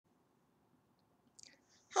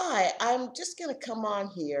Hi, I'm just going to come on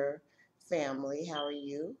here, family. How are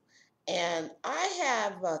you? And I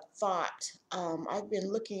have a thought. I've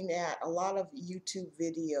been looking at a lot of YouTube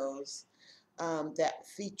videos that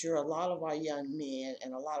feature a lot of our young men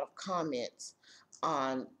and a lot of comments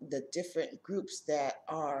on the different groups that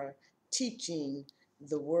are teaching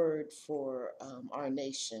the word for our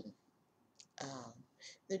nation. Um,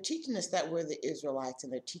 they're teaching us that we're the Israelites,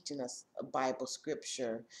 and they're teaching us a Bible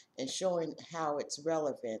scripture and showing how it's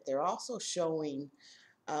relevant. They're also showing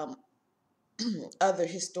um, other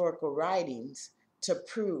historical writings to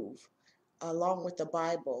prove, along with the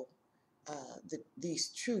Bible, these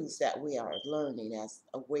truths that we are learning as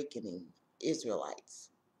awakening Israelites.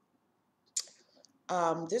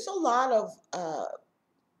 There's a lot of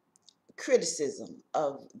criticism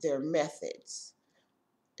of their methods.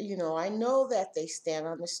 I know that they stand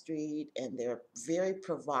on the street and they're very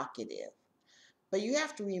provocative, but you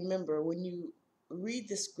have to remember when you read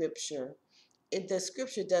the scripture, the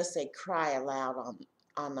scripture does say cry aloud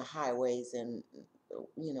on the highways and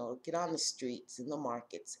get on the streets and the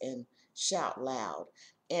markets and shout loud.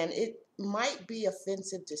 And it might be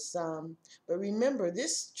offensive to some, but remember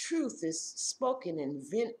this truth is spoken in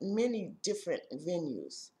many different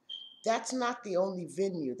venues. That's not the only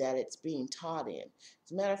venue that it's being taught in.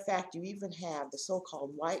 As a matter of fact, you even have the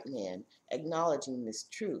so-called white man acknowledging this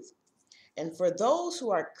truth. And for those who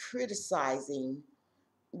are criticizing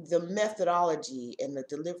the methodology and the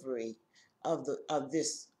delivery of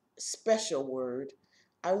this special word,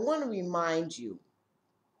 I want to remind you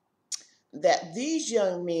that these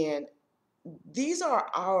young men, these are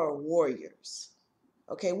our warriors.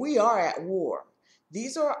 Okay, we are at war.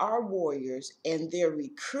 These are our warriors, and they're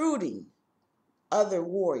recruiting other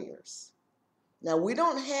warriors. Now, we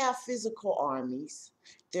don't have physical armies.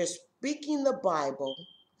 They're speaking the Bible.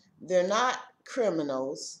 They're not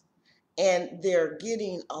criminals, and they're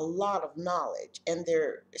getting a lot of knowledge, and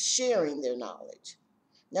they're sharing their knowledge.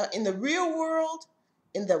 Now, in the real world,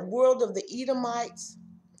 in the world of the Edomites,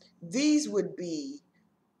 these would be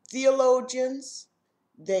theologians,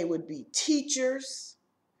 they would be teachers,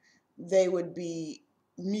 they would be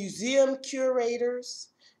museum curators,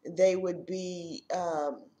 they would be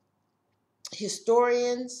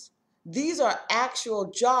historians. These are actual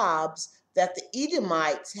jobs that the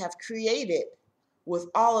Edomites have created with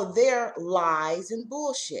all of their lies and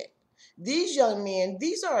bullshit. These young men,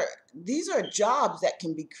 these are jobs that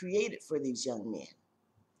can be created for these young men.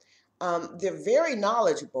 They're very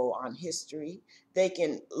knowledgeable on history. They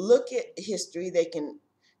can look at history. They can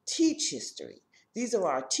teach history. These are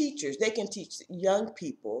our teachers. They can teach young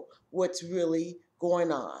people what's really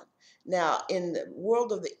going on. Now, in the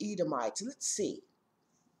world of the Edomites, let's see.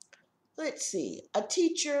 A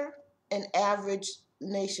teacher, an average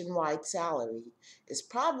nationwide salary is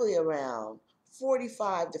probably around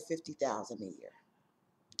 45 to 50,000 a year.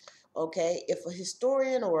 Okay, if a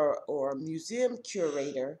historian or a museum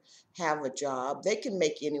curator have a job, they can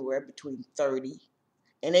make anywhere between 30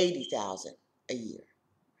 and 80,000 a year.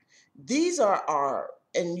 These are our,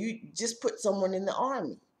 and you just put someone in the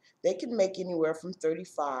army, they can make anywhere from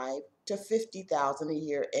 35 to 50,000 a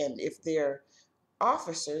year, and if they're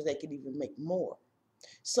officers, they could even make more.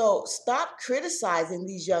 So stop criticizing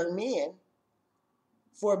these young men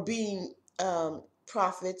for being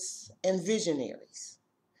prophets and visionaries.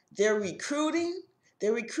 They're recruiting,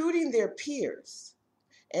 they're recruiting their peers.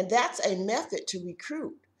 And that's a method to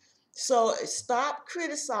recruit. So stop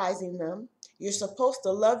criticizing them. You're supposed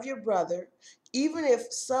to love your brother, even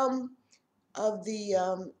if some of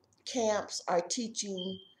the camps are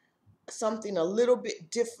teaching something a little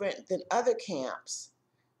bit different than other camps.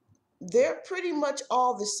 They're pretty much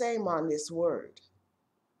all the same on this word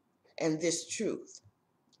and this truth.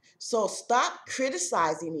 So stop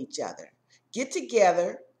criticizing each other. Get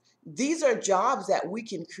together. These are jobs that we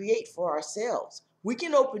can create for ourselves. We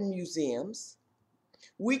can open museums.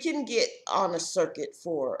 We can get on a circuit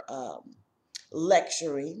for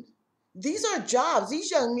lecturing. These are jobs.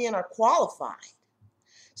 These young men are qualified.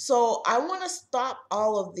 So I want to stop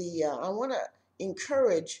all of I want to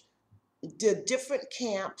encourage the different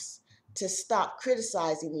camps to stop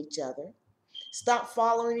criticizing each other, stop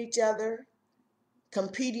following each other,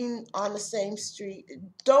 competing on the same street.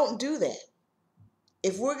 Don't do that.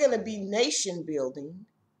 If we're going to be nation building,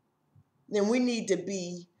 then we need to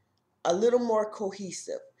be a little more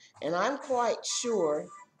cohesive. And I'm quite sure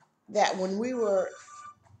that when we were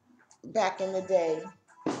back in the day,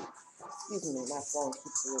 excuse me, my phone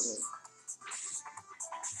keeps ringing.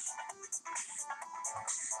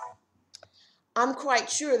 I'm quite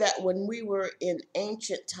sure that when we were in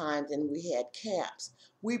ancient times and we had camps,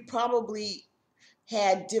 we probably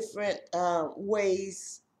had different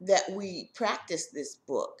ways that we practice this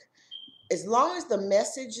book. As long as the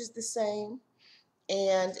message is the same,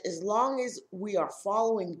 and as long as we are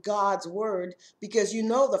following God's word, because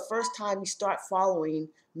the first time you start following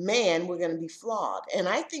man, we're going to be flawed. And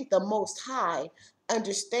I think the Most High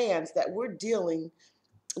understands that we're dealing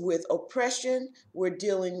with oppression, we're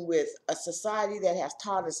dealing with a society that has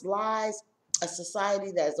taught us lies, a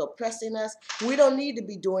society that is oppressing us. We don't need to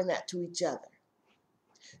be doing that to each other.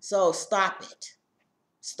 So stop it.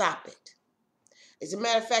 Stop it. As a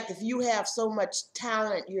matter of fact, if you have so much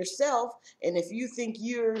talent yourself, and if you think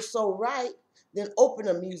you're so right, then open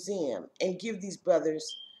a museum and give these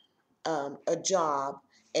brothers a job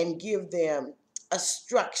and give them a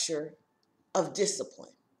structure of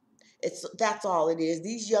discipline. That's all it is.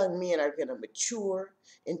 These young men are going to mature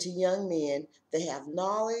into young men. They have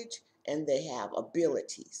knowledge and they have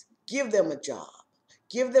abilities. Give them a job.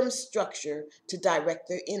 Give them structure to direct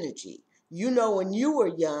their energy. When you were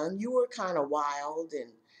young, you were kind of wild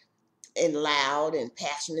and loud and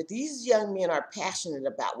passionate. These young men are passionate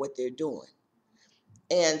about what they're doing.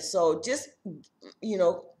 And so just,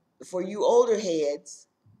 for you older heads,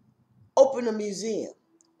 open a museum,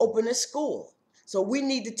 open a school. So we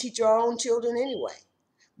need to teach our own children anyway.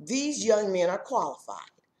 These young men are qualified.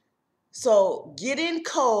 So get in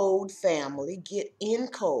code, family, get in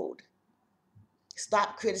code.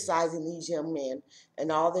 Stop criticizing these young men,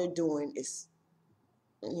 and all they're doing is,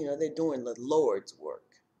 they're doing the Lord's work.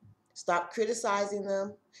 Stop criticizing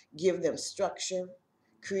them, give them structure,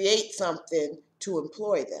 create something to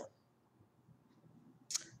employ them.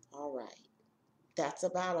 All right, that's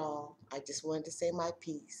about all. I just wanted to say my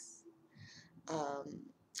piece.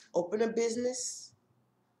 Open a business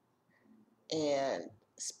and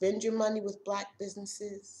spend your money with Black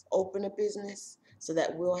businesses. Open a business so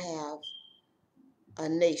that we'll have a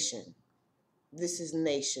nation. This is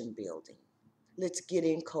nation building. Let's get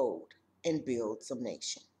in code and build some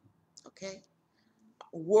nation. Okay?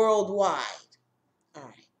 Worldwide. All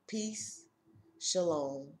right. Peace,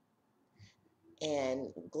 shalom, and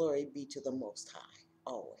glory be to the Most High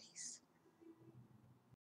always.